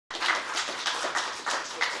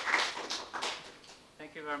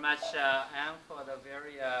very much, Anne, for the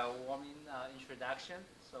very warming introduction.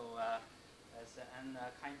 So, as Anne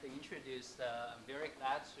kindly introduced, I'm very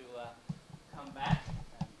glad to come back.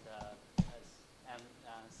 And as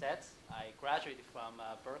Anne said, I graduated from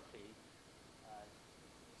Berkeley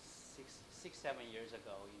six, 7 years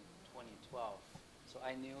ago in 2012. So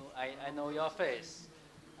I know your face.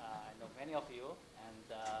 I know many of you,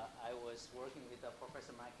 and I was working with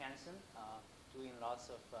Professor Mike Hansen, doing lots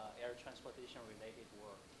of air transportation related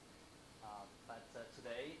work. But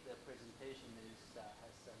today the presentation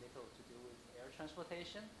has little to do with air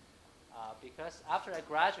transportation because after I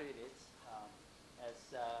graduated,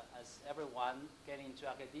 as everyone getting into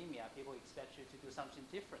academia, people expect you to do something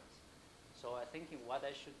different. So I'm thinking what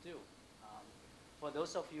I should do. For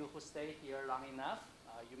those of you who stay here long enough,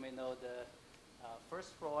 you may know the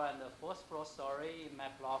first floor and the fourth floor story in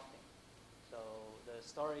McLaughlin. So the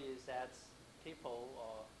story is that people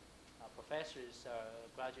or professors or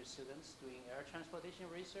graduate students doing air transportation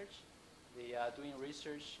research, they are doing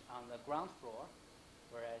research on the ground floor,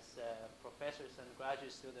 whereas professors and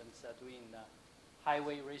graduate students are doing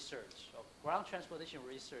highway research or ground transportation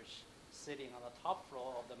research sitting on the top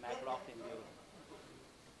floor of the McLaughlin building.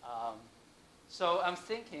 So I'm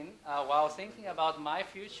thinking, while thinking about my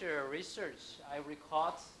future research, I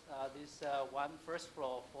recalled this one first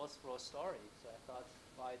floor, fourth floor story. So I thought,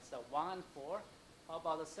 well, it's 1 and 4. How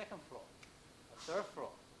about the second floor, the third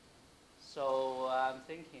floor? So I'm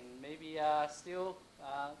thinking maybe still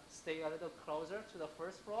stay a little closer to the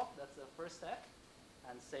first floor. That's the first step,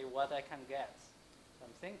 and say what I can get. So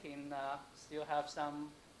I'm thinking still have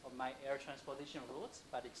some of my air transportation routes,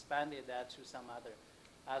 but expanded that to some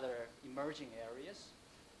other emerging areas.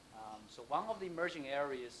 So one of the emerging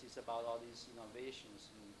areas is about all these innovations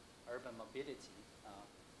in urban mobility.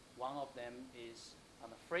 One of them is on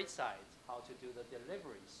the freight side, how to do the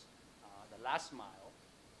deliveries, the last mile,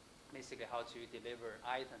 basically how to deliver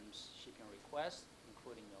items, shipping requests,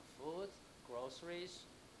 including your food, groceries,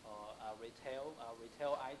 or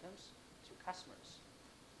retail items to customers.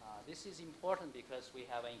 This is important because we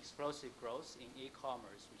have an explosive growth in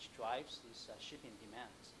e-commerce, which drives this shipping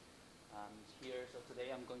demand. Here, so today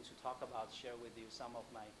I'm going to share with you some of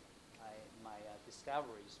my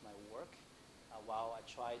discoveries, my work, while I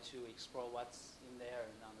try to explore what's in there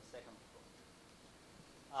and on the second floor.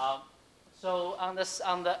 So on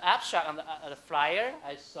the abstract, on the flyer,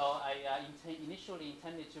 I initially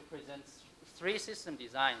intended to present 3 system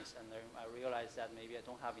designs, and then I realized that maybe I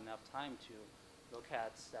don't have enough time to look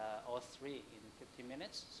at all 3 in 50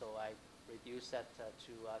 minutes, so I reduced that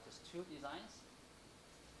to just 2 designs.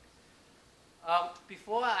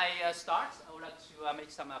 Before I start, I would like to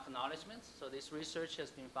make some acknowledgments. So this research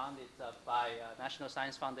has been funded by National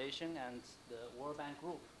Science Foundation and the World Bank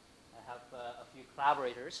Group. I have a few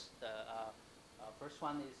collaborators. The first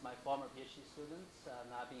one is my former PhD student,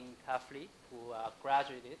 Nabin Kafli, who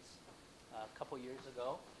graduated a couple years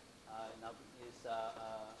ago. Is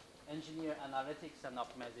engineer analytics and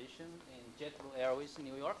optimization in JetBlue Airways in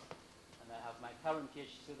New York. And I have my current PhD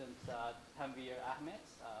student, Tanvir Ahmed,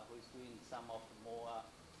 who is doing some of the more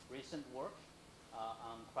recent work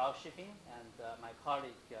on crowd shipping, and my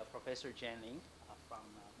colleague, Professor Jen Ling, from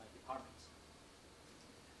my department.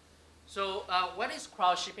 So what is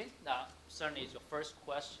crowd shipping? That certainly is your first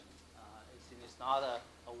question. It's not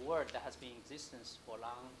a word that has been in existence for a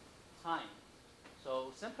long time.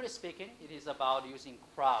 So simply speaking, it is about using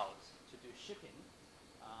crowds to do shipping.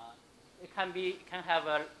 It can have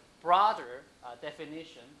a broader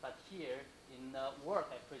definition, but here in the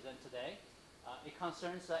work I present today, it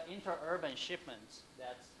concerns inter-urban shipments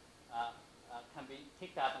that can be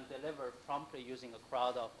picked up and delivered promptly using a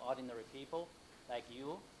crowd of ordinary people like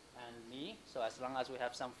you and me. So as long as we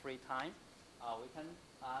have some free time, we can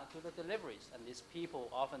do the deliveries. And these people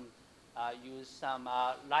often use some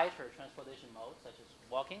lighter transportation modes, such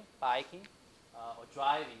as walking, biking, or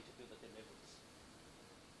driving to do the deliveries.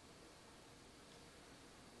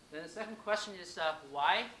 Then the second question is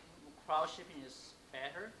why crowd shipping is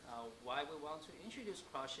better, why we want to introduce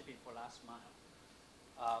crowd shipping for last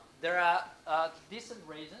mile. There are decent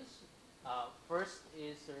reasons. First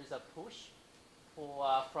is there is a push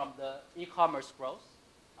from the e-commerce growth.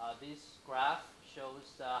 This graph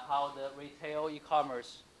shows how the retail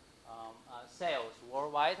e-commerce sales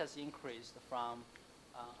worldwide has increased from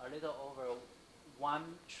a little over $1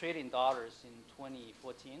 trillion in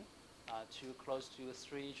 2014 to close to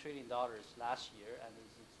 $3 trillion last year, and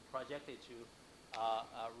it's projected to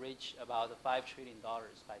reach about $5 trillion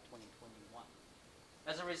by 2021.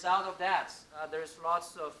 As a result of that, there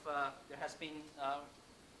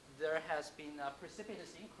has been a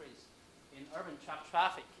precipitous increase in urban truck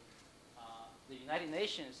traffic the United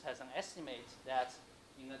Nations has an estimate that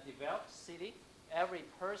in a developed city, every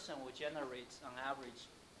person will generate on average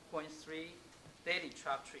 0.3 daily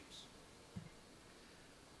truck trips.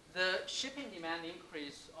 The shipping demand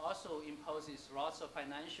increase also imposes lots of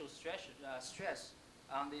financial stress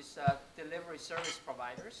on these delivery service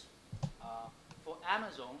providers. For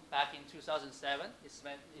Amazon, back in 2007,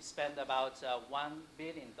 it spent about $1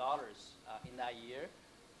 billion in that year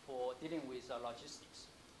for dealing with logistics.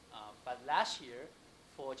 But last year,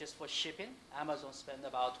 just for shipping, Amazon spent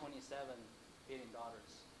about $27 billion,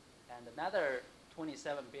 and another $27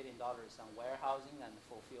 billion on warehousing and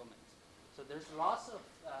fulfillment. So there's lots of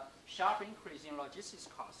sharp increase in logistics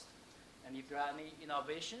cost. And if there are any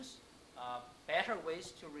innovations, better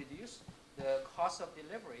ways to reduce the cost of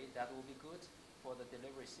delivery, that will be good for the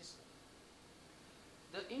delivery system.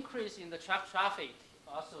 The increase in the truck traffic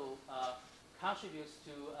also contributes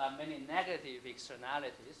to many negative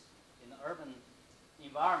externalities in urban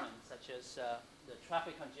environments, such as the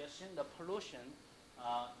traffic congestion, the pollution,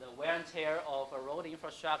 the wear and tear of road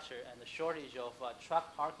infrastructure, and the shortage of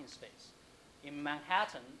truck parking space. In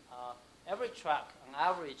Manhattan, every truck, on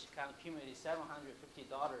average, can accumulate $750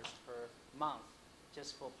 per month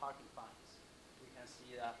just for parking fines. We can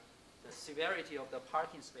see the severity of the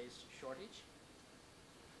parking space shortage.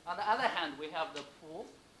 On the other hand, we have the pull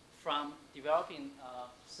from developing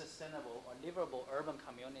sustainable or livable urban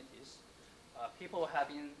communities. People have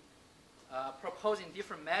been proposing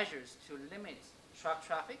different measures to limit truck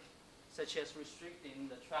traffic, such as restricting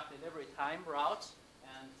the truck delivery time, routes,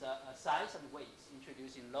 and size and weights,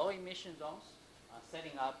 introducing low emission zones,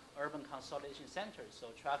 setting up urban consolidation centers so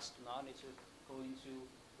trucks do not need to go into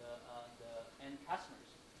the end customers,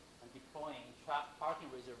 and deploying truck parking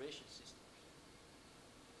reservation systems.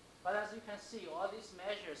 But as you can see, all these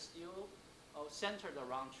measures still centered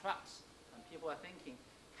around trucks. And people are thinking,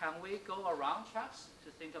 can we go around trucks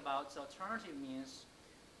to think about alternative means,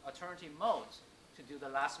 alternative modes to do the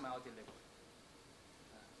last mile delivery?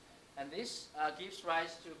 And this gives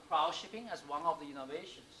rise to crowd shipping as one of the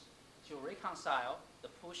innovations to reconcile the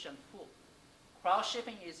push and pull. Crowd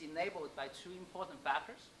shipping is enabled by two important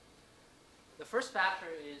factors. The first factor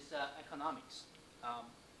is economics.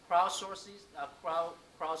 Crowdsources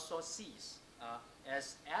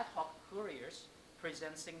as ad hoc couriers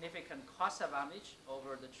present significant cost advantage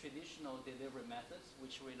over the traditional delivery methods,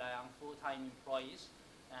 which rely on full-time employees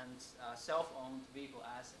and self-owned vehicle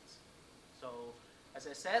assets. So, as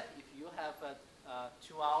I said, if you have a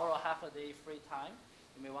 2-hour or half a day free time,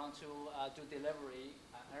 you may want to do delivery,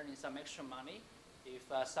 earning some extra money. If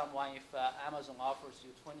Amazon offers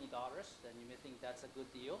you $20, then you may think that's a good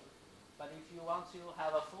deal. But if you want to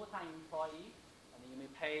have a full-time employee, and you may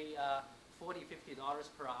pay $40, $50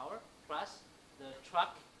 per hour, plus the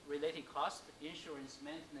truck-related cost, insurance,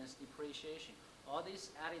 maintenance, depreciation. All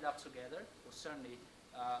these added up together will certainly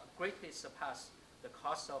greatly surpass the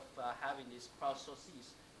cost of having these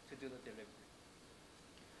crowdsources to do the delivery.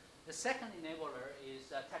 The second enabler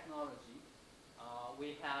is technology.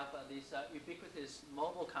 We have this ubiquitous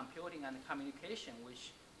mobile computing and communication,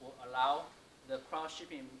 which will allow the crowd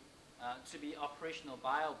shipping to be operational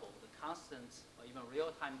viable. The constant or even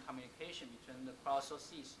real-time communication between the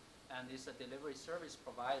crowdsources and this delivery service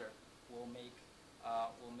provider will make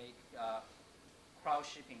crowd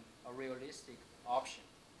shipping a realistic option.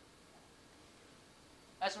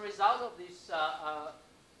 As a result of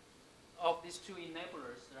these two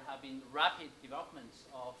enablers, there have been rapid developments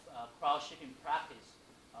of crowd shipping practice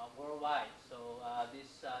worldwide. So this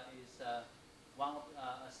is a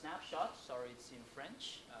snapshot. Sorry, it's in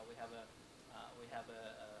French. We have a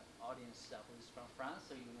audience who is from France,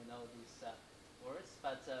 so you may know these words.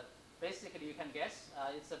 But basically, you can guess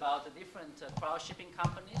it's about the different crowd shipping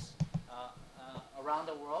companies around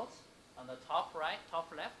the world. On the top right,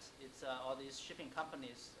 top left, it's all these shipping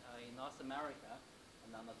companies in North America.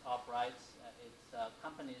 And on the top right, it's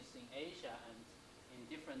companies in Asia and in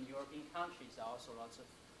different European countries. There are also lots of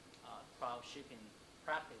crowd shipping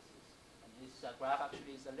practices. And this graph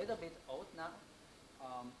actually is a little bit old now.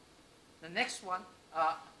 The next one,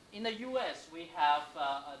 in the US, we have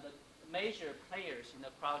the major players in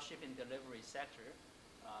the crowd shipping delivery sector.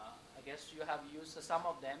 I guess you have used some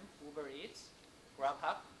of them, Uber Eats,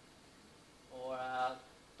 Grubhub, or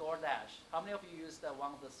DoorDash. How many of you used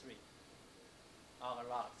one of the three? Oh, a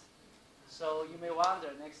lot. So you may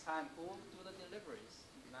wonder next time who do the deliveries?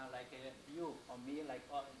 Not like you or me, like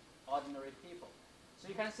ordinary people. So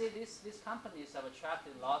you can see these companies have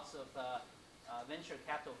attracted lots of venture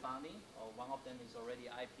capital funding, or one of them is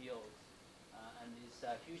already IPO'd. And this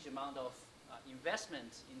huge amount of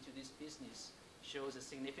investment into this business shows the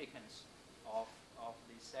significance of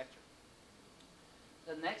this sector.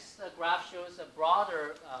 The next graph shows a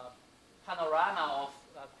broader panorama of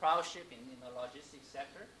crowd shipping in the logistics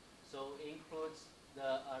sector. So it includes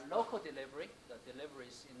the local delivery, the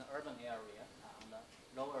deliveries in the urban area on the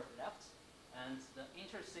lower left, and the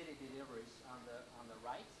intercity deliveries on the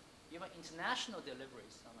right, even international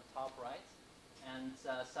deliveries on the top right, and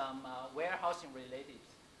some warehousing-related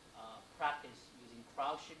practice using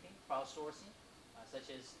crowd shipping, crowdsourcing, such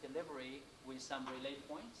as delivery with some relay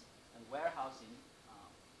points and warehousing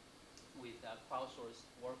with crowdsourced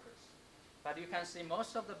workers. But you can see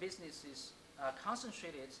most of the business is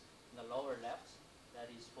concentrated in the lower left. That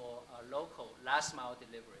is for local last mile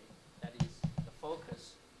delivery. That is the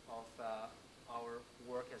focus of our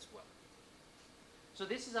work as well. So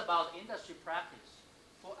this is about industry practice.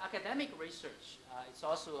 For academic research, it's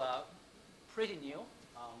also pretty new.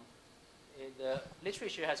 The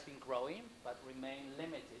literature has been growing, but remain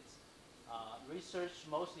limited. Research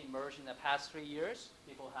mostly emerged in the past 3 years.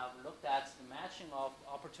 People have looked at the matching of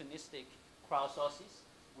opportunistic crowdsources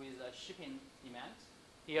with shipping demand.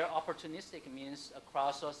 Here, opportunistic means a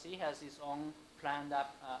crowdsourcing has its own planned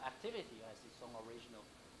up activity, has its own original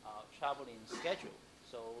traveling schedule.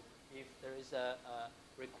 So if there is a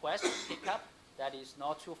request pickup that is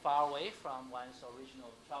not too far away from one's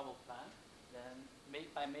original travel plan, then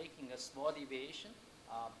by making a small deviation,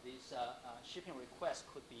 this shipping request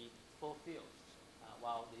could be fulfilled,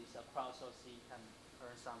 while this crowdsourcing can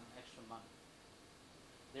earn some extra money.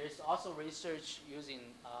 There's also research using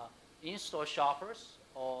in-store shoppers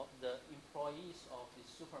or the employees of the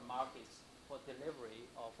supermarkets for delivery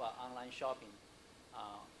of online shopping.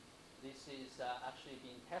 This is actually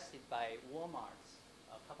being tested by Walmart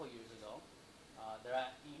a couple years ago. There are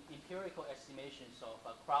empirical estimations of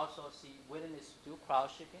crowdsourcing willingness to do crowd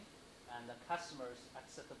shipping and the customer's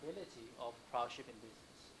acceptability of crowd shipping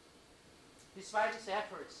business. Despite these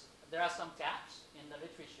efforts, there are some gaps in the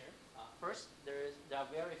literature. First, there are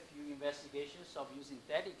very few investigations of using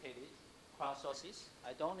dedicated crowdsources.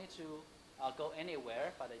 I don't need to go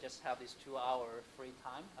anywhere, but I just have this 2-hour free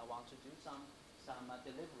time. I want to do some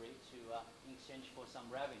delivery to in exchange for some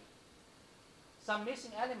revenue. Some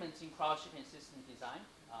missing elements in crowd shipping system design.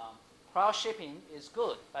 Crowd shipping is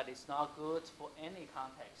good, but it's not good for any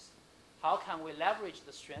context. How can we leverage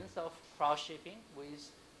the strength of crowd shipping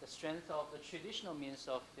with the strength of the traditional means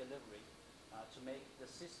of delivery to make the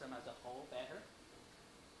system as a whole better?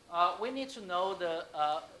 We need to know the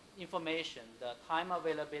information, the time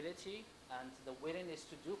availability, and the willingness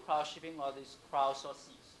to do crowd shipping or these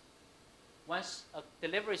crowdsources. Once a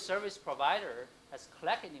delivery service provider has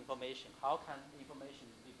collected information, how can the information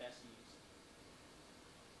be best used?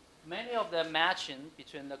 Many of the matching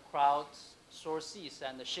between the crowdsources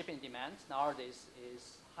and the shipping demand nowadays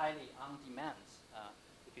is highly on demand.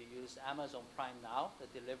 If you use Amazon Prime now, the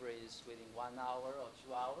delivery is within 1 hour or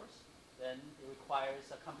 2 hours. Then it requires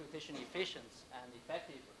a computation efficient and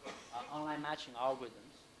effective online matching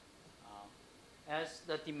algorithms. As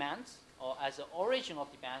the demand, or as the origin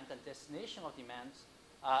of demand and destination of demand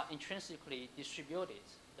are intrinsically distributed,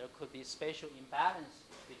 there could be spatial imbalance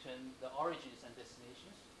between the origins and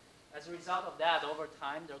destinations. As a result of that, over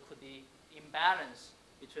time, there could be imbalance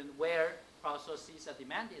between where crowdsources are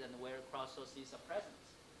demanded and where crowdsources are present.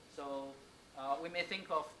 So we may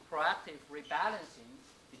think of proactive rebalancing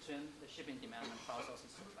between the shipping demand and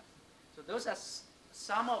crowdsourcing supply. So those are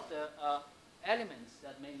some of the elements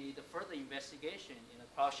that may need further investigation in the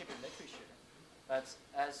crowd shipping literature. But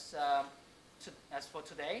as for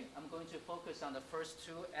today, I'm going to focus on the first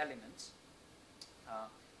 2 elements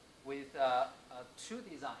with 2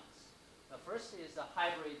 designs. The first is a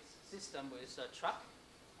hybrid system with a truck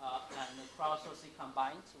and a crowdsourcing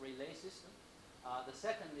combined relay system. The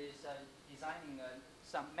second is designing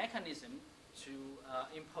some mechanism to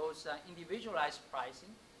impose individualized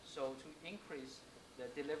pricing, so to increase the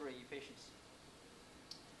delivery efficiency.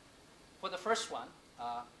 For the first one,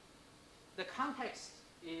 the context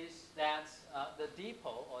is that the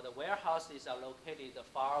depot or the warehouses are located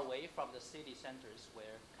far away from the city centers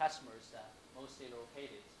where customers are mostly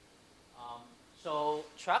located. So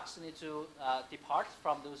trucks need to depart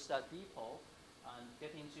from those depots and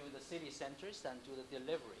get into the city centers and do the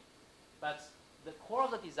delivery. But the core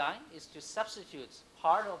of the design is to substitute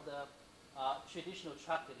part of the traditional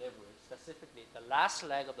truck delivery, specifically the last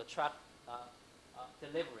leg of the truck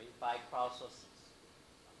delivery by crowdsources.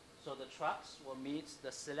 So the trucks will meet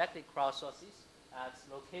the selected crowdsources at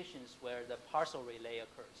locations where the parcel relay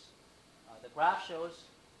occurs. The graph shows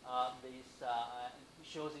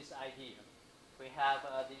this idea. We have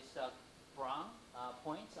this brown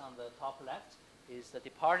point on the top left is the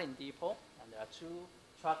departing depot, and there are 2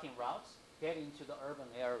 trucking routes getting to the urban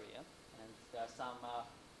area. And And there are some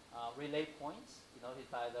relay points denoted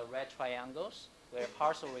by the red triangles where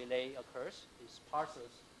parcel relay occurs. These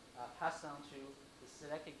parcels are passed on to the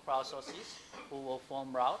selected crowdsources who will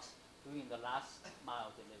form routes during the last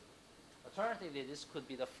mile delivery. Alternatively, this could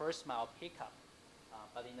be the first mile pickup,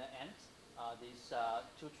 but in the end, these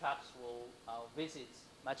two trucks will visit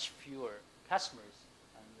much fewer customers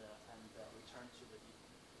and return to the depot.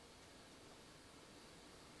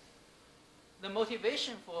 The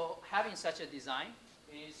motivation for having such a design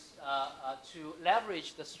is to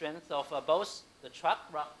leverage the strength of both the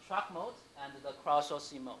truck mode and the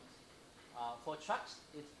crowdsourcing mode. For trucks,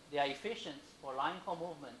 they are efficient for line haul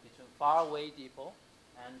movement between faraway depot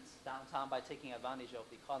and downtown by taking advantage of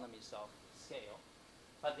the economies of scale.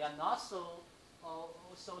 But they are not so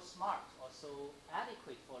smart or so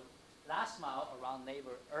adequate for last mile around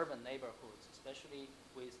urban neighborhoods, especially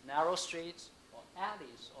with narrow streets or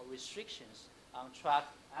alleys or restrictions on truck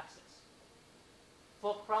access.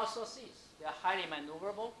 For crowdsources, they are highly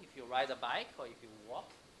maneuverable. If you ride a bike or if you walk,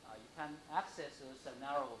 you can access those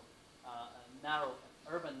narrow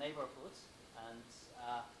urban neighborhoods, and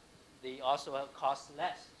they also cost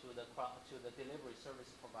less to the delivery service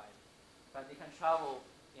provider. But they can travel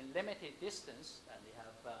in limited distance, and they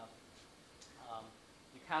have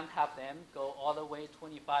you can't have them go all the way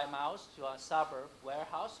 25 miles to a suburb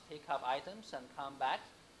warehouse, pick up items, and come back,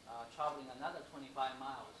 traveling another 25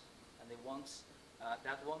 miles, and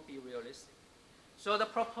that won't be realistic. So the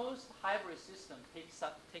proposed hybrid system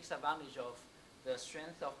takes advantage of the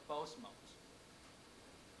strength of both modes.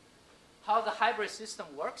 How the hybrid system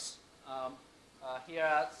works, here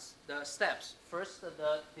are the steps. First,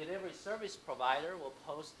 the delivery service provider will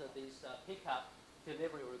post these pickup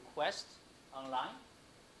delivery requests online.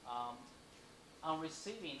 On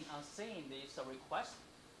seeing these requests,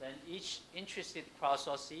 then each interested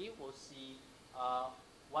crowdsourcee will see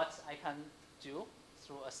what I can do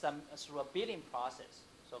through a bidding process.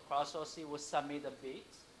 So crowdsourcing will submit a bid.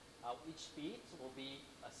 Each bid will be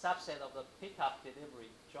a subset of the pickup delivery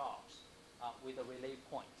jobs with a relay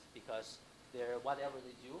point, because whatever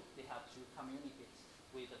they do, they have to communicate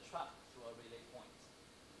with the truck through a relay point.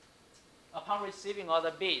 Upon receiving all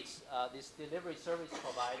the bids, this delivery service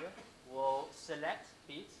provider will select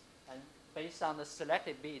bids, and based on the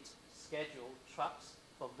selected bids, schedule trucks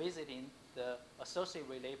for visiting the associated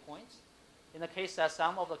relay points. In the case that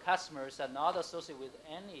some of the customers are not associated with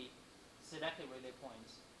any selected relay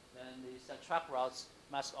points, then these truck routes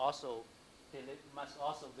must also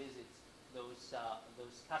visit those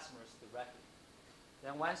customers directly.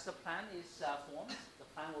 Then once the plan is formed, the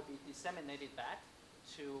plan will be disseminated back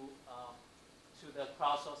to the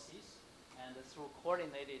crowdsources, and through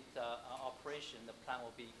coordinated operation, the plan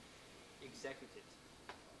will be executed.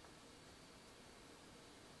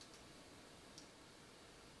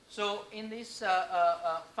 So in this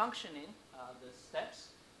functioning, the steps,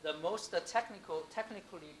 the most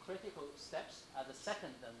technically critical steps are the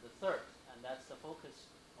second and the third, and that's the focus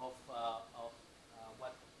of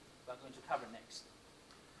what we're going to cover next.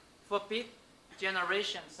 For bid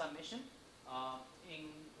generation submission,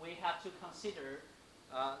 we have to consider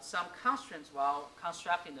some constraints while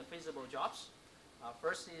constructing the feasible jobs.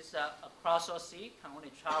 First is a crowdsourcee can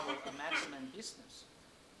only travel a maximum distance.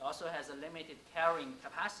 It also has a limited carrying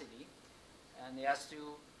capacity, and it has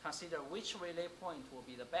to consider which relay point will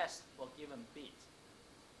be the best for a given bid.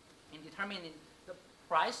 In determining the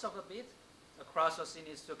price of a bid, the crowdsourcing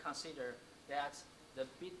needs to consider that the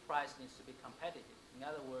bid price needs to be competitive. In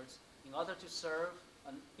other words, in order to serve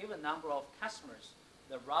a given number of customers,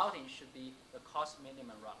 the routing should be the cost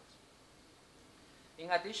minimum route. In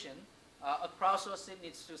addition, a crowdsourcing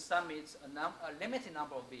needs to submit a limited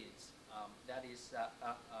number of bids. That is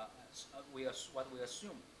what we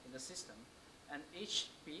assume in the system. And each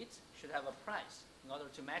bid should have a price. In order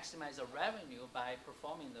to maximize the revenue by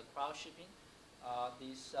performing the crowd shipping,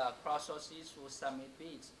 these crowdsources will submit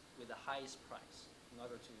bids with the highest price in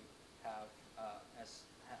order to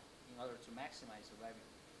maximize the revenue.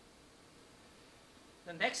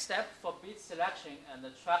 The next step for bid selection and the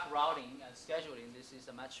truck routing and scheduling, this is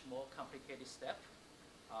a much more complicated step.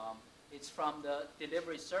 It's from the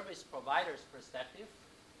delivery service provider's perspective.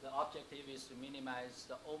 The objective is to minimize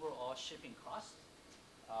the overall shipping cost.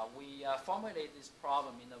 We formulate this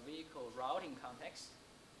problem in a vehicle routing context.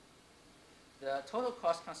 The total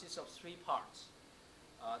cost consists of three parts.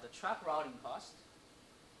 The truck routing cost,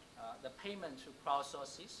 the payment to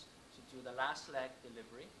crowdsources to do the last leg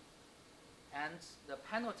delivery, and the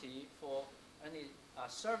penalty for any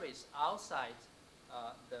service outside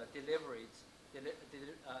the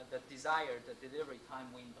desired delivery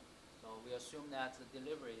time window. So we assume that the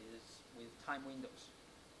delivery is with time windows.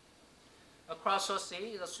 A crowdsourced C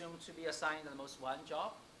is assumed to be assigned at most one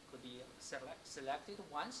job, could be selected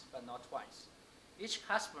once but not twice. Each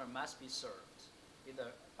customer must be served either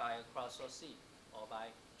by a crowdsourced C or by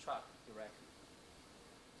truck directly.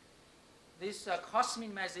 This cost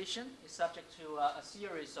minimization is subject to a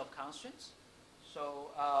series of constraints.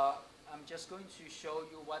 So I'm just going to show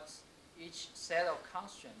you what each set of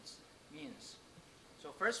constraints means. So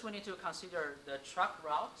first we need to consider the truck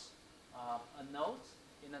routes. A node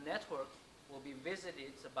in a network will be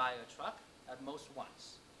visited by a truck at most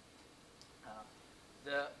once.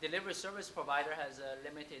 The delivery service provider has a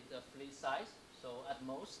limited fleet size, so at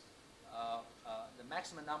most the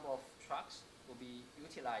maximum number of trucks will be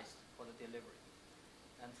utilized for the delivery.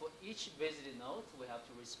 And for each visited node, we have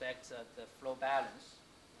to respect the flow balance.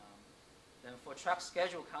 Then for truck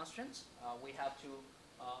schedule constraints, we have to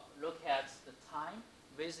look at the time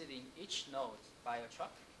visiting each node by a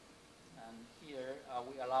truck. And here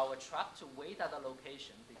we allow a truck to wait at a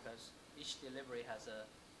location because each delivery has a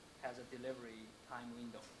delivery time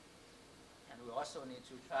window. And we also need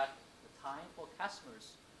to track the time for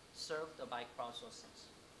customers served by crowdsourcing.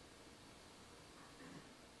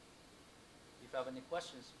 If you have any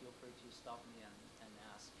questions, feel free to stop me and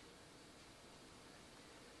ask.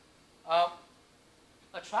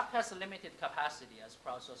 A truck has a limited capacity as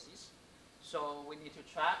crowdsources, so we need to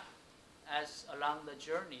track as along the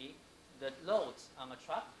journey the loads on a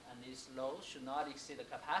truck, and these loads should not exceed the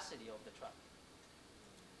capacity of the truck.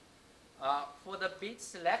 For the bit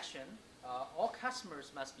selection, all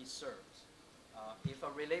customers must be served. If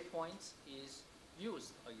a relay point is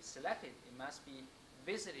used or is selected, it must be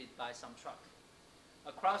visited by some truck.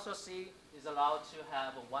 A crowdsourced C is allowed to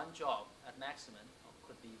have one job at maximum, or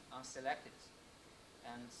could be unselected.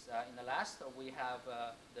 And in the last, we have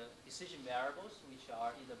the decision variables, which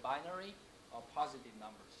are either binary or positive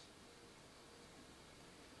numbers.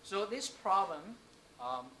 So this problem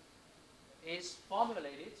is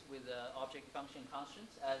formulated with the object function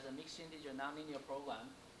constants as a mixed integer nonlinear program.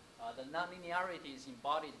 The nonlinearity is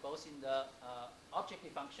embodied both in the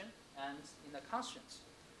objective function and in the constants.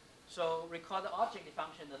 So recall the objective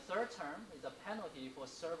function, the third term is a penalty for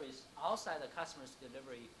service outside the customer's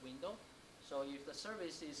delivery window. So if the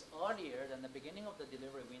service is earlier than the beginning of the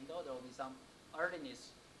delivery window, there will be some earliness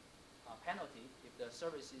penalty. If the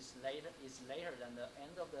service is later than the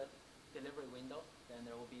end of the delivery window, then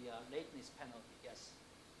there will be a lateness penalty. Yes?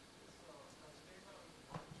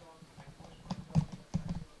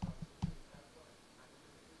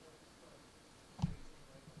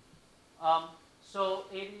 So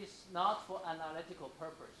it is not for analytical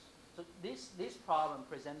purpose. So this problem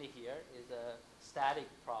presented here is a static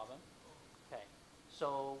problem. Okay.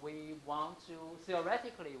 So we want to,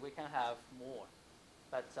 theoretically, we can have more.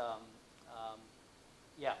 But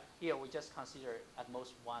yeah, here we just consider at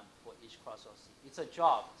most one for each crowdsourced C. It's a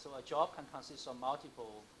job. So a job can consist of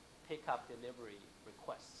multiple pickup delivery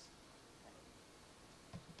requests.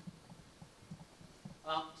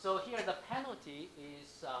 Okay. So here the penalty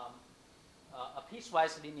is a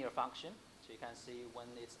piecewise linear function. So you can see when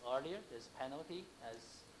it's earlier, there's penalty. As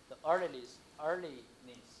the earliness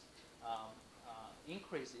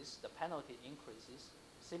increases, the penalty increases.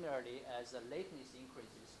 Similarly, as the lateness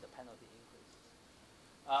increases, the penalty increases.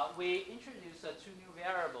 We introduced two new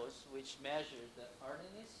variables which measure the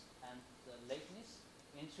earliness and the lateness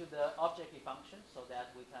into the objective function so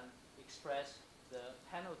that we can express the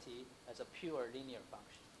penalty as a pure linear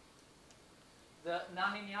function. The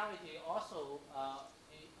nonlinearity also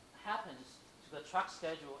happens to the truck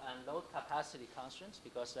schedule and load capacity constraints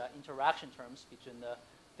because there are interaction terms between the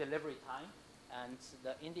delivery time and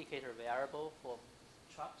the indicator variable for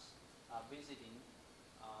trucks visiting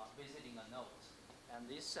a node. And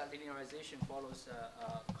this linearization follows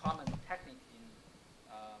a common technique in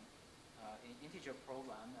integer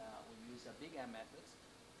program. We use a big M method.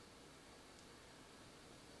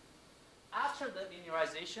 After the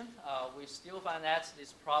linearization, we still find that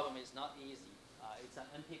this problem is not easy. It's an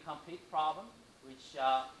NP-complete problem, which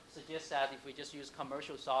suggests that if we just use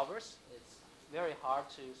commercial solvers, it's very hard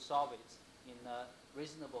to solve it in a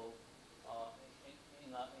reasonable,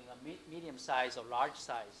 in a medium size or large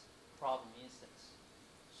size problem instance.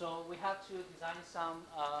 So we have to design some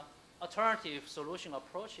alternative solution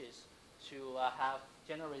approaches to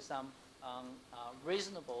generate some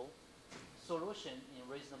reasonable solution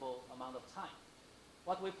in reasonable amount of time.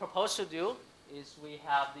 What we propose to do is we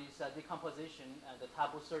have this decomposition and the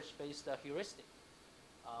taboo search-based heuristic.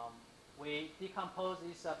 We decompose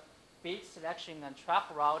this bit selection and track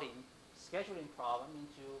routing scheduling problem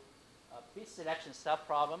into a bit selection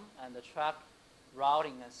subproblem and the track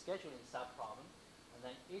routing and scheduling subproblem, and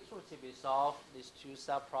then iteratively solve these two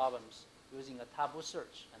subproblems using a taboo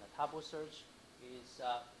search. And a taboo search is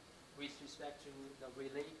with respect to the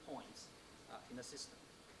relay points in the system.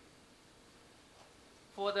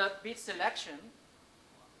 For the bit selection,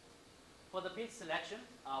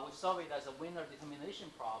 we solve it as a winner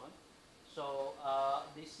determination problem. So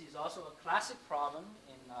this is also a classic problem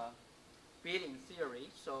in bidding theory.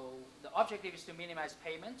 So the objective is to minimize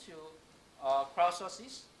payment to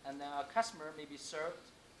crowdsources, and then a customer may be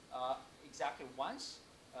served exactly once.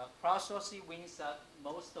 Crowdsourcing wins at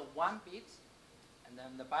most one bit, and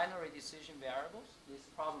then the binary decision variables. This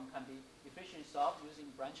problem can be efficiently solved using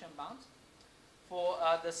branch and bound. For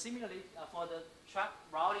for the track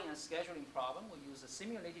routing and scheduling problem, we use a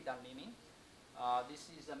simulated annealing. This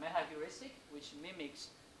is a meta heuristic which mimics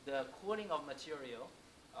the cooling of material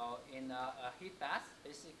in a heat bath.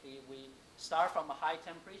 Basically, we start from a high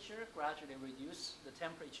temperature, gradually reduce the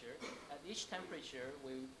temperature. At each temperature,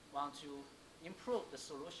 we want to improve the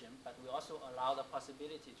solution, but we also allow the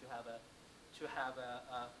possibility to have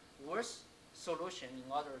a worse solution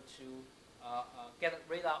in order to get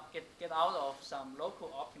out of some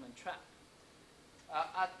local optimum trap.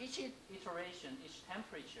 At each iteration, each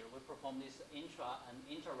temperature, we perform these intra and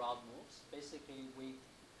inter-route moves. Basically, we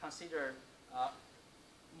consider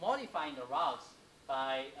modifying the routes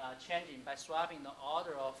by swapping the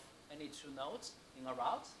order of any two nodes in a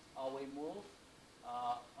route, or we move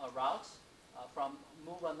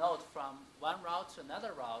a node from one route to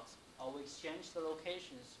another route, or we exchange the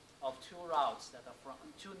locations of two nodes that are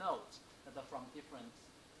from different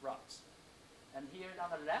routes. And here on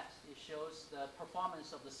the left, it shows the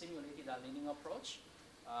performance of the simulated annealing approach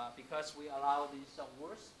because we allow these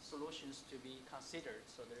worst solutions to be considered.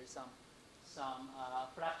 So there is some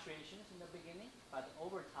fluctuations in the beginning, but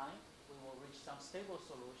over time, we will reach some stable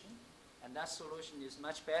solution. And that solution is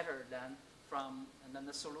much better than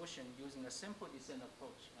the solution using a simple descent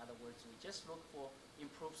approach. In other words, we just look for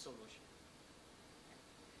improved solution.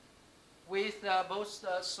 With both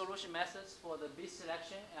the solution methods for the bit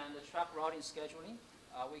selection and the track routing scheduling,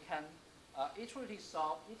 we can iteratively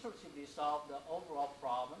solve the overall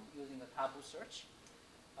problem using a taboo search.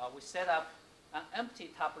 We set up an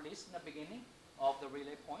empty taboo list in the beginning of the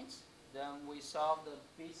relay points. Then we solve the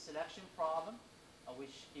bit selection problem,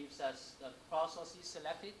 which gives us the crowdsources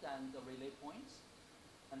selected and the relay points.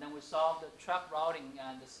 And then we solve the track routing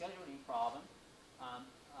and the scheduling problem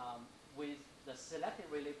with the selected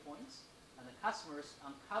relay points and the customers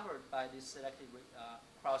uncovered by these selected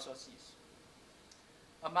crowdsources.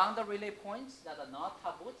 Among the relay points that are not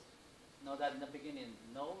tabooed, know that in the beginning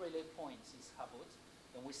no relay points is tabooed.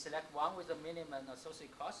 Then we select one with the minimum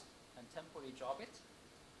associated cost and temporarily drop it.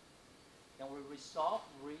 Then we resolve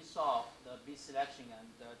the bit selection and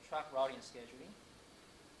the track routing and scheduling.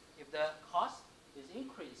 If the cost is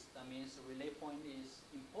increased, that means the relay point is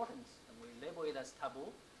important, and we label it as taboo,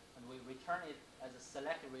 and we return it as a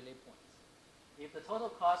selected relay point. If the total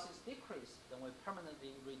cost is decreased, then we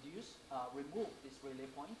permanently remove this relay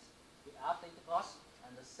point. We update the cost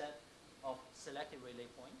and the set of selected relay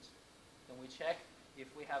points. Then we check if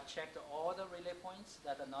we have checked all the relay points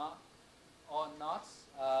that are not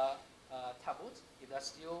tabooed. If they're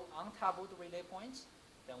still untabooed relay points,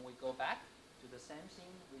 then we go back to the same thing,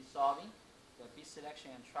 resolving the bit selection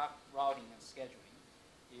and track routing and scheduling.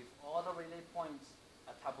 If all the relay points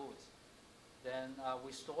are tabooed, then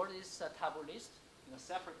we store this taboo list in a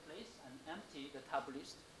separate place and empty the taboo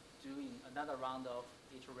list, doing another round of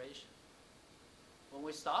iteration. When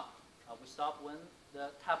we stop when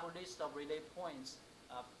the taboo list of relay points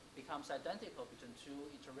becomes identical between two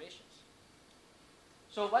iterations.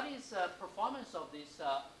 So what is the performance of this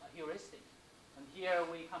heuristic? And here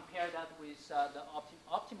we compare that with the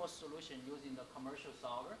optimal solution using the commercial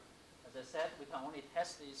solver. As I said, we can only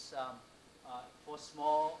test this for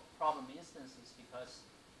small problem instances because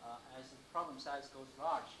as the problem size goes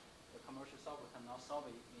large, the commercial solver cannot solve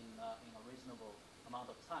it in a reasonable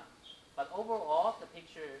amount of time. But overall, the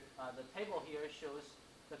table here shows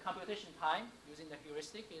the computation time using the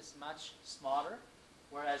heuristic is much smaller,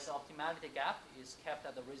 whereas the optimality gap is kept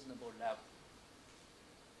at a reasonable level.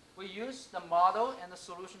 We use the model and the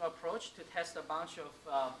solution approach to test a bunch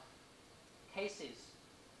of cases.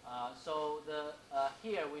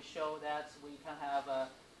 Here we show that we can have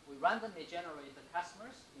we randomly generate the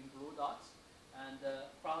customers in blue dots and the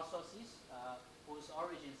crowdsources whose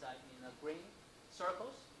origins are in the green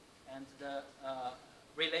circles, and the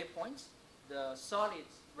relay points. The solid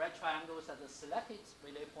red triangles are the selected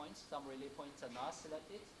relay points. Some relay points are not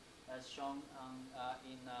selected, as shown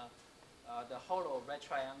in the hollow red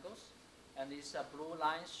triangles. And these blue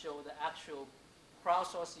lines show the actual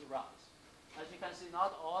crowdsourcing routes. As you can see,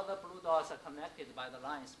 not all the blue dots are connected by the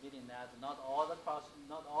lines, meaning that not all the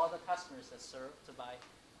customers are served by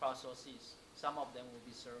crowdsourced. Some of them will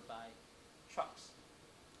be served by trucks.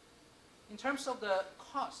 In terms of the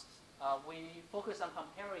cost, we focus on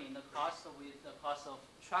comparing the cost with the cost of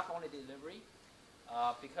truck-only delivery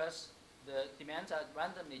because the demands are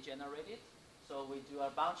randomly generated. So we do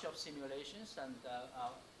a bunch of simulations and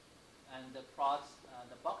the plots,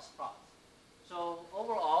 the box plots. So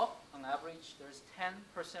overall, on average, there's 10%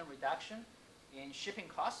 reduction in shipping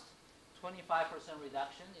cost, 25%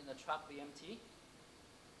 reduction in the truck VMT,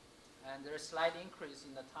 and there's a slight increase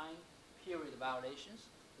in the time period violations,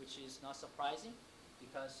 which is not surprising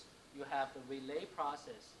because you have the relay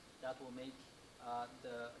process that will make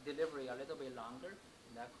the delivery a little bit longer,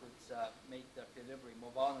 and that could make the delivery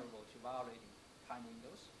more vulnerable to violating time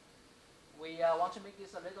windows. We want to make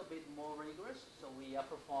this a little bit more rigorous, so we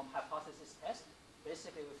perform hypothesis tests.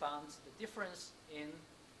 Basically, we found the difference in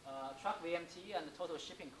truck VMT and the total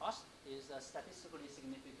shipping cost is statistically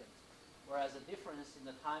significant, whereas the difference in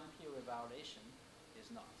the time period violation is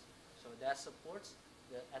not. So that supports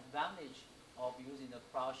the advantage of using the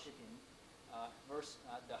crowd shipping versus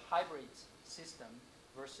the hybrid system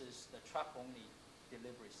versus the truck-only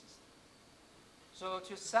delivery system. So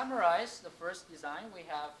to summarize the first design, we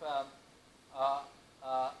have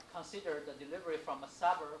considered the delivery from a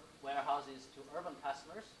suburb warehouses to urban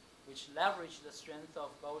customers, which leverage the strength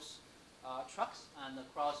of both trucks and the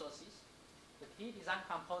crowdsourced. The key design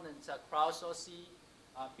components are crowdsourced,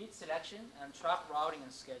 bit selection, and truck routing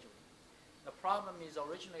and scheduling. The problem is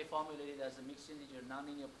originally formulated as a mixed integer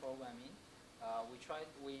nonlinear programming.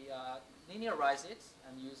 We linearize it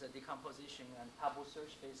and use a decomposition and taboo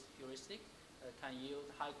search-based heuristic that can yield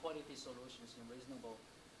high-quality solutions in reasonable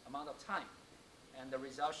amount of time. And the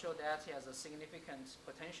results show that it has a significant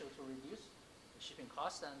potential to reduce the shipping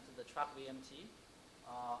cost and the truck VMT,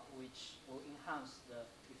 which will enhance the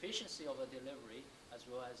efficiency of the delivery as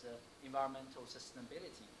well as the environmental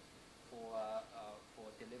sustainability for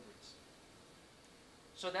deliveries.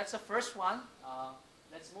 So that's the first one.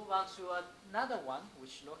 Let's move on to another one,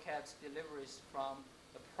 which look at deliveries from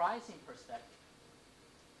the pricing perspective.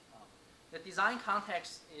 The design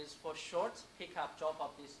context is for short pickup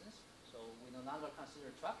drop-off distance, so we no longer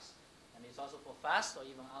consider trucks, and it's also for fast or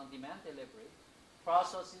even on-demand delivery.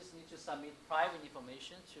 Crowdsourced need to submit private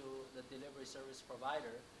information to the delivery service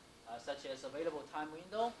provider, such as available time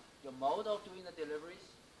window, your mode of doing the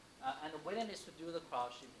deliveries, and the willingness to do the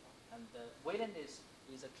crowd shipping. And the willingness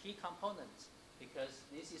is a key component because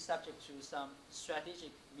this is subject to some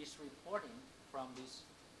strategic misreporting from these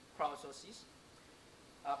crowdsourced.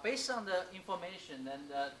 Based on the information, then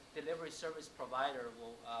the delivery service provider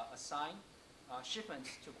will assign shipments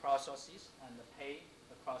to crowdsourced and pay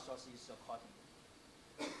the crowdsourced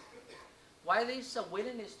accordingly. Why is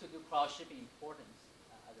willingness to do crowd shipping important?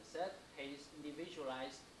 As I said, pays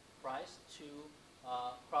individualized price to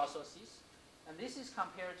crowdsourced. And this is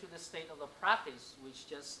compared to the state of the practice, which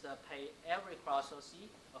just pay every crowdsourced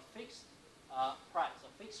a fixed price,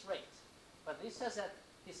 a fixed rate. But this has a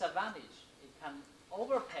disadvantage. It can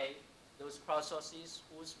overpay those crowdsourced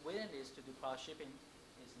whose willingness to do crowd shipping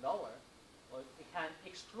is lower, or it can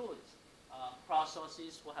exclude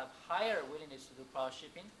crowdsourced who have higher willingness to do crowd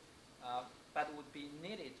shipping, but would be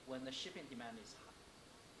needed when the shipping demand is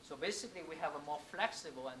high. So basically, we have a more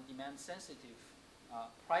flexible and demand-sensitive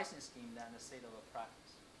pricing scheme than the state of the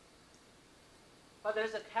practice. But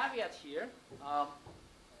there's a caveat here.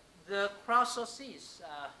 The crowdsourced,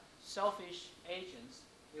 selfish agents,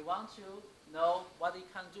 they want to know what they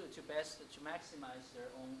can do to best to maximize their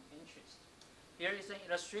own interest. Here is an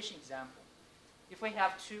illustration example. If we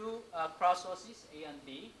have two crowdsourced, A and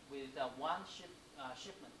B, with one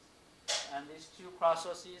shipment, and these two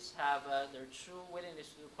crowdsourced have their true willingness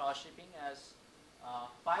to do crowd shipping as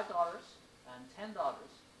 $5 and $10.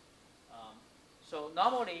 So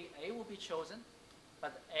normally A will be chosen,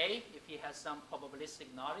 but A, if he has some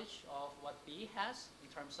probabilistic knowledge of what B has in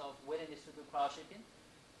terms of willingness to do crowd shipping,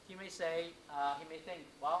 he may say, he may think,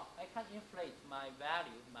 well, I can inflate my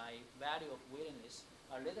value of willingness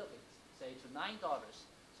a little bit, say to $9,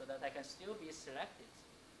 so that I can still be selected.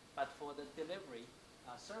 But for the delivery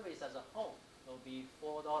service as a whole, it will be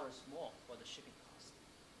 $4 more for the shipping cost.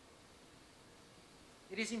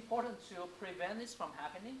 It is important to prevent this from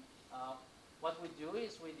happening. What we do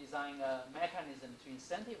is we design a mechanism to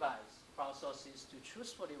incentivize crowdsourced to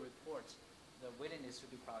truthfully report the willingness to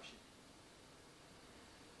do crowd shipping.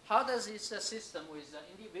 How does this system with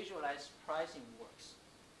individualized pricing works?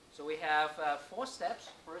 So we have 4 steps.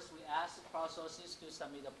 First, we ask the crowdsourced to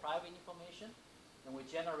submit the private information. Then we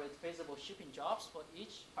generate feasible shipping jobs for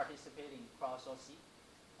each participating crowdsourcee.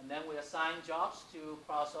 And then we assign jobs to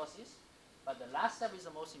crowdsourcees. But the last step is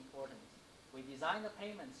the most important. We design the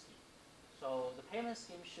payment scheme. So the payment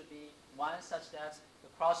scheme should be one such that the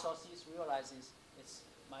crowdsourcees realizes it's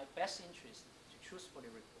my best interest to truthfully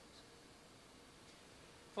report.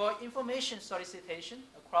 For information solicitation,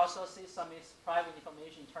 a crowdsourcee submits private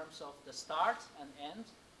information in terms of the start and end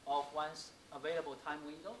of one's available time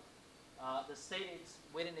window, the stated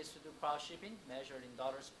willingness to do crowd shipping measured in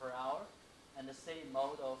dollars per hour, and the stated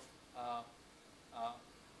mode of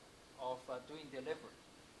doing delivery.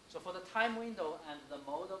 So for the time window and the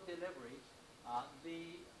mode of delivery,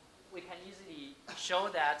 we can easily show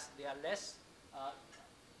that they are less,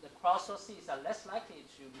 the crowdsourcees are less likely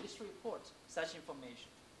to misreport such information.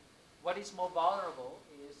 What is more vulnerable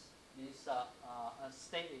is this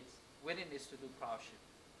stated willingness to do crowd shipping.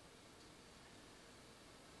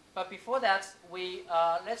 But before that,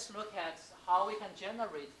 let's look at how we can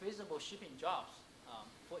generate feasible shipping jobs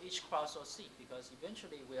for each crowdsourcee, because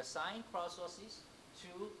eventually we assign crowdsourcees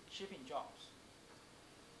to shipping jobs.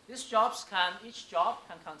 These jobs each job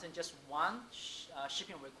can contain just one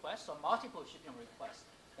shipping request or multiple shipping requests.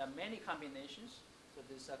 There are many combinations, so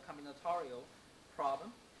this is a combinatorial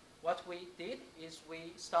problem. What we did is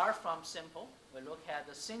we start from simple. We look at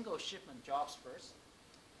the single shipment jobs first.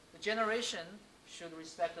 The generation should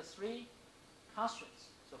respect the three constraints.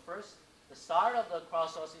 So first, the start of the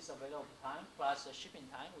crowdsourcee's available time plus the shipping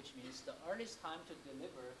time, which means the earliest time to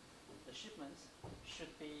deliver the shipments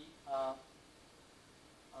should be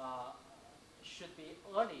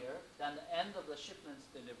earlier than the end of the shipment's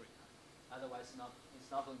delivery time. Otherwise,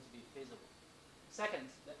 it's not going to be feasible. Second,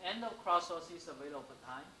 the end of crowdsourcee's available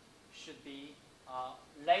time should be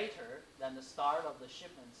later than the start of the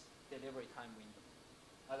shipment's delivery time window.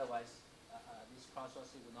 Otherwise, this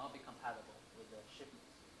crowdsourcee will not be compatible with the shipments.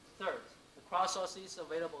 Third, the crowdsourcee's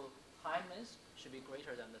available time length should be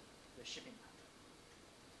greater than the shipping time.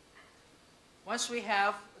 Once we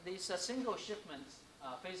have these single shipment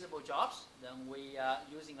feasible jobs, then we are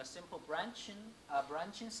using a simple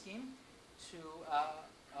branching scheme to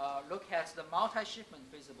look at the multi-shipment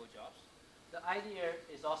feasible jobs. The idea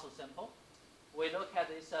is also simple. We look at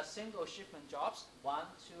these single shipment jobs, 1,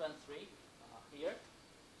 2, and 3 here.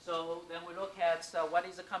 So then we look at what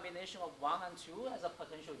is the combination of 1 and 2 as a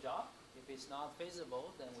potential job. If it's not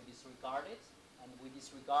feasible, then we disregard it, and we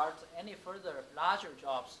disregard any further larger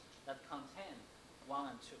jobs that contain 1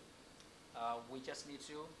 and 2. We just need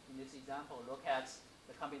to, in this example, look at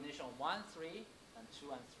the combination of 1, 3, and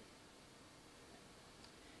 2 and 3.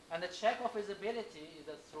 And the check of feasibility is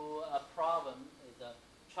through a problem, is a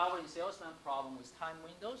traveling salesman problem with time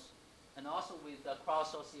windows, and also with the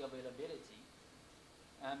crowdsourcee availability.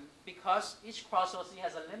 Because each crowdsourcee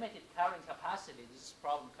has a limited carrying capacity, this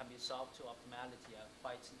problem can be solved to optimality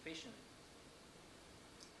quite efficiently.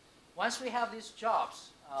 Once we have these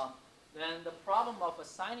jobs, then the problem of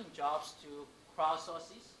assigning jobs to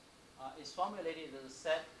crowdsourcees is formulated as a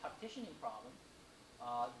set partitioning problem.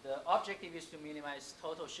 The objective is to minimize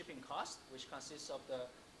total shipping cost, which consists of the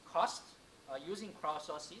cost using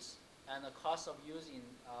crowdsourcees and the cost of using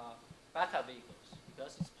backup vehicles.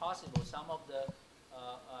 Because it's possible some of the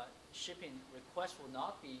shipping requests will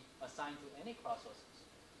not be assigned to any crowdsources.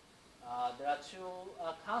 There are two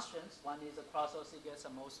constraints. One is the crowdsourcee gets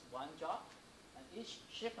at most one job, and each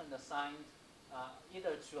shipment assigned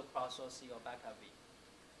either to a crowdsourcee or backup vehicle.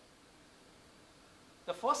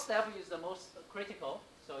 The fourth step is the most critical,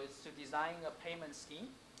 so it's to design a payment scheme.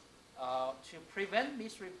 To prevent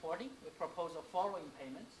misreporting, we propose the following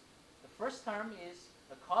payments. The first term is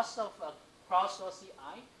the cost of a crowdsourcee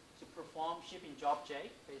I to perform shipping job J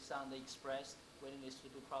based on the expressed willingness to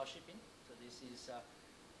do crowd shipping. So this is a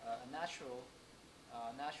natural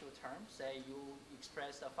term. Say you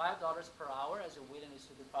expressed $5 per hour as a willingness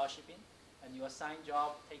to do crowd shipping, and your assigned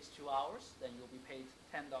job takes 2 hours, then you'll be paid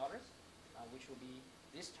 $10, which will be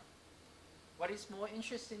this term. What is more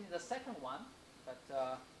interesting is the second one,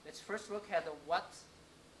 but let's first look at what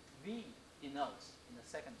V denotes in the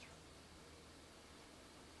second term.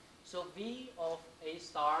 So V of A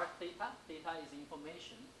star theta, theta is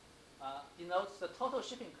information, denotes the total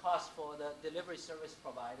shipping cost for the delivery service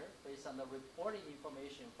provider based on the reporting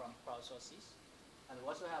information from crowdsourcees. And we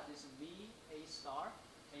also have this V A star.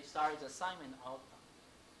 A star is assignment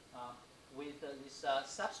outcome with this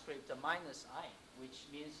subscript minus I, which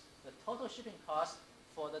means the total shipping cost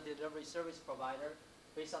for the delivery service provider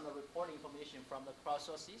based on the reporting information from the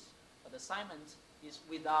crowdsourcees. But the assignment is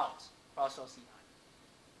without crowdsourcee I.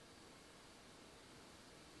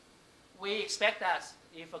 We expect that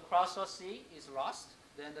if a crowdsourcee is lost,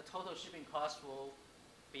 then the total shipping cost will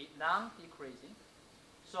be non-decreasing.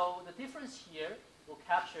 So the difference here will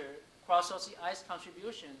capture Crowdsourced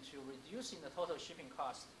contribution to reducing the total shipping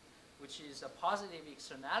cost, which is a positive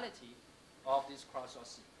externality of this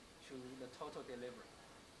crowdsourcing to the total delivery.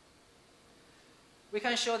 We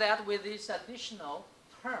can show that with this additional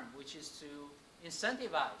term, which is to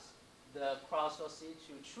incentivize the crowdsourcing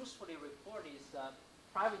to truthfully report its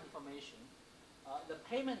private information. The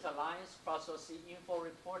payment alliance crowdsourcing info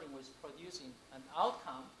reporting was producing an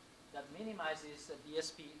outcome that minimizes the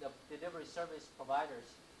DSP, the delivery service providers,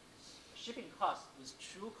 shipping cost with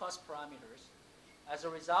true cost parameters. As a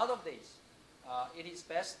result of this, it is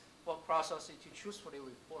best for crowdsourcing to truthfully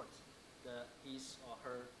report his or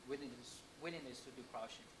her willingness to do crowd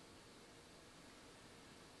shipping.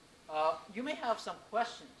 You may have some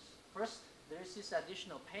questions. First, there is this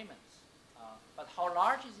additional payment, but how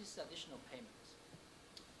large is this additional payment?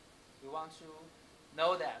 We want to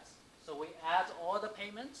know that. So we add all the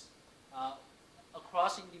payments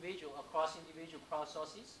across individual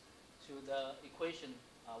crowdsources to the equation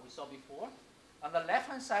we saw before. On the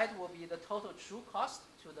left-hand side will be the total true cost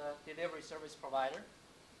to the delivery service provider.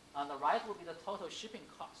 On the right will be the total shipping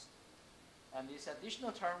cost. And this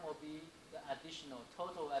additional term will be the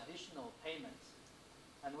total additional payments.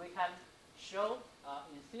 And we can show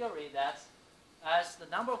in theory that as the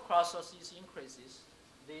number of crowdsources increases,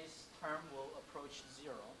 this term will approach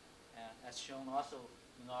 0, as shown also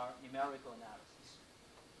in our numerical analysis.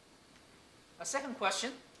 A second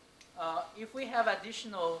question, if we have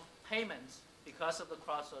additional payments because of the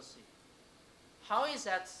crowdsourcing, how is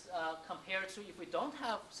that compared to if we don't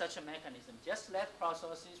have such a mechanism? Just let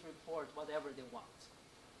crowdsources report whatever they want.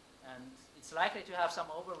 And it's likely to have some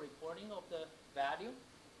over-reporting of the value,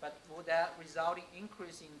 but would that result in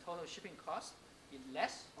increase in total shipping cost be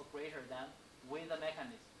less or greater than with the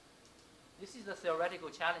mechanism? This is the theoretical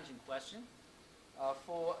challenging question.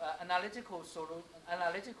 For analytical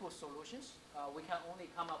solutions, we can only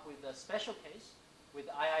come up with a special case with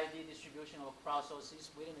IID distribution of crowdsources,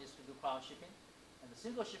 willingness to do crowd shipping, and the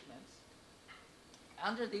single shipments.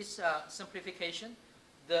 Under this simplification,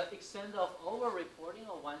 the extent of over-reporting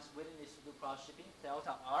of one's willingness to do crowd shipping,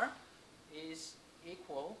 delta R, is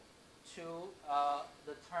equal to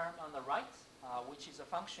the term on the right, which is a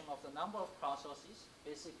function of the number of crowdsources.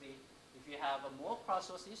 Basically, if you have more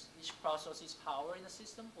crowdsources, each crowdsource's power in the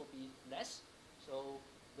system will be less. So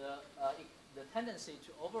the tendency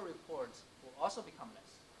to over-report will also become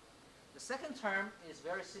less. The second term is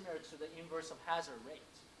very similar to the inverse of hazard rate.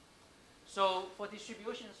 So for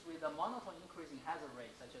distributions with a monotone increasing hazard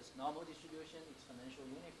rate, such as normal distribution, exponential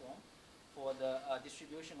uniform, for the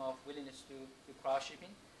distribution of willingness to do crowd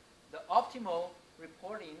shipping, the optimal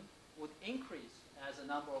reporting would increase as the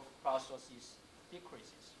number of crowdsources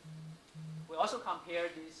decreases. We also compare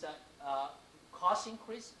this cost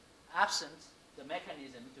increase absent the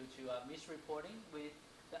mechanism due to misreporting with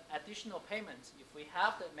the additional payments if we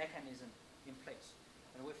have the mechanism in place.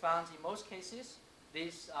 And we found in most cases,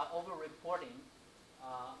 this over-reporting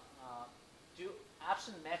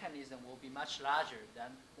absent mechanism will be much larger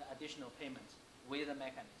than the additional payment with the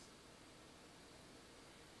mechanism.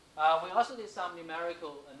 We also did some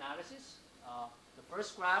numerical analysis. The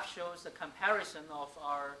first graph shows the comparison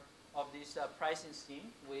of this pricing scheme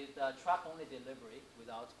with truck-only delivery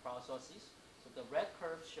without crowdsources. So the red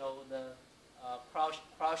curve shows the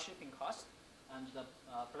crowd shipping cost, and the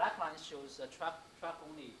black line shows the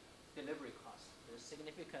truck-only delivery cost. There's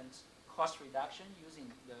significant cost reduction using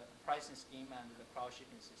the pricing scheme and the crowd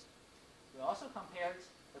shipping system. We also compared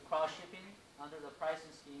the crowd shipping under the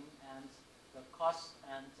pricing scheme and the cost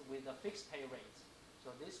and with the fixed pay rate.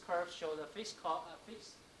 So this curve shows the fixed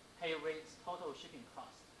pay rate total shipping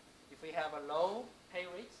cost. If we have a low pay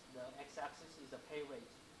rate, the x-axis is the pay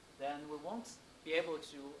rate, then we won't be able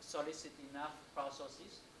to solicit enough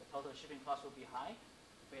crowdsources. The total shipping cost will be high.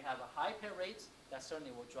 If we have a high pay rate, that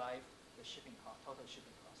certainly will drive the shipping cost, total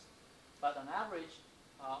shipping cost. But on average,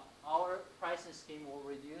 our pricing scheme will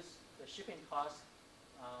reduce the shipping cost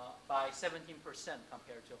by 17%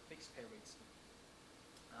 compared to a fixed pay rate scheme.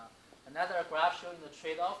 Another graph showing the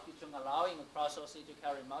trade-off between allowing a crowdsourcing to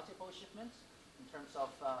carry multiple shipments in terms of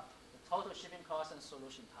the total shipping cost and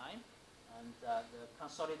solution time. And the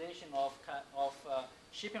consolidation of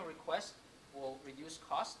shipping requests will reduce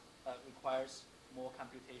cost, but requires more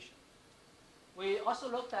computation. We also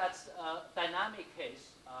looked at a dynamic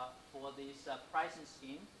case for this pricing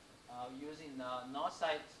scheme using the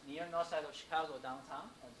near north side of Chicago downtown.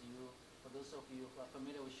 For those of you who are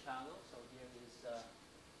familiar with Chicago, so here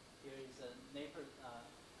is a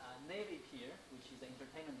Navy Pier, which is the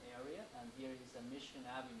entertainment area, and here is the Michigan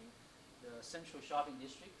Avenue the central shopping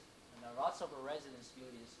district, and there are lots of residence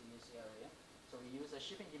buildings in this area. So we use a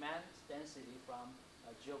shipping demand density from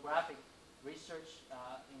geographic research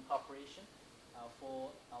incorporation for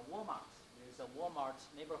Walmart. There's a Walmart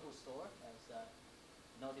neighborhood store, as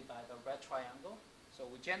noted by the red triangle. So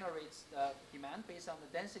we generate the demand based on the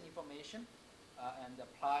density information and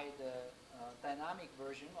apply the dynamic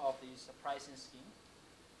version of this pricing scheme.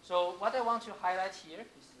 So what I want to highlight here,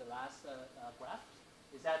 this is the last graph,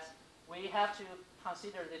 is that we have to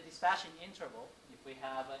consider the dispatching interval. If we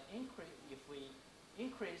have if we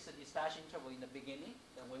increase the dispatch interval in the beginning,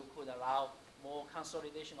 then we could allow more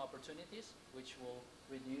consolidation opportunities, which will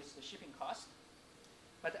reduce the shipping cost.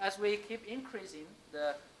 But as we keep increasing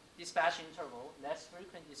the dispatch interval, less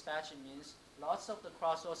frequent dispatching means lots of the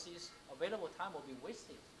crowdsources available time will be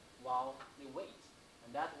wasted while they wait.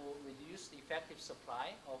 And that will reduce the effective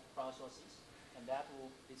supply of crowdsources, and that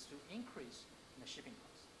will lead to increase in the shipping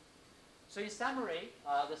cost. So in summary,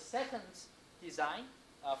 the second design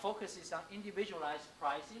focuses on individualized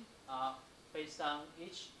pricing based on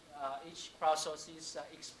each crowdsource's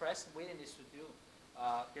expressed willingness to do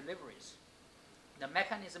deliveries. The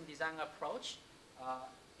mechanism design approach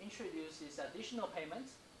introduces additional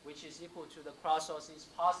payments, which is equal to the crowdsource's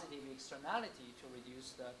positive externality to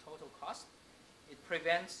reduce the total cost. It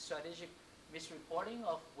prevents strategic misreporting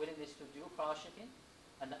of willingness to do crowd shipping,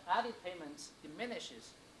 and the added payments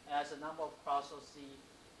diminishes as the number of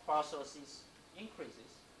crowdsources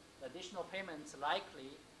increases. The additional payments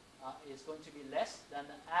likely is going to be less than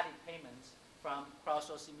the added payments from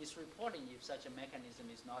crowdsourcing misreporting if such a mechanism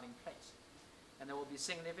is not in place. And there will be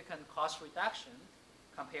significant cost reduction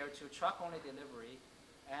compared to truck-only delivery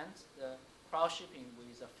and the crowd shipping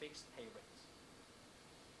with a fixed pay rate.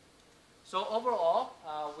 So overall,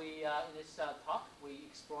 in this talk, we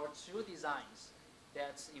explored two designs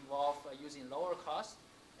that involve using lower cost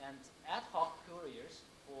and ad hoc couriers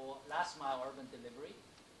for last-mile urban delivery.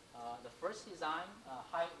 The first design,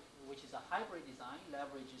 which is a hybrid design,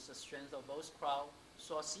 leverages the strength of both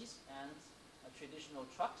crowdsources and traditional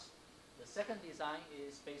trucks. The second design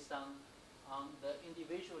is based on the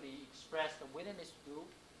individually expressed willingness to do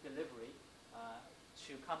delivery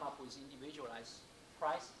to come up with individualized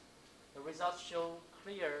pricing. The results show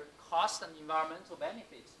clear cost and environmental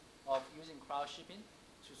benefits of using crowd shipping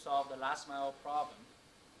to solve the last mile problem.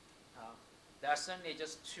 There are certainly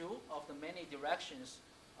just two of the many directions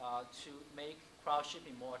to make crowd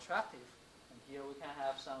shipping more attractive. And here we can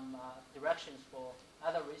have some directions for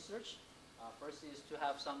other research. First is to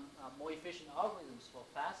have some more efficient algorithms for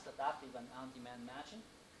fast, adaptive, and on-demand matching.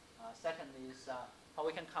 Second is how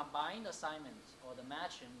we can combine assignment or the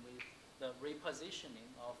matching with the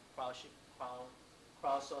repositioning of crowdsources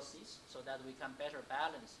so that we can better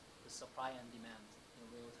balance the supply and demand in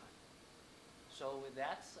real time. So with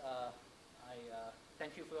that, I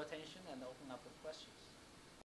thank you for your attention and open up the questions.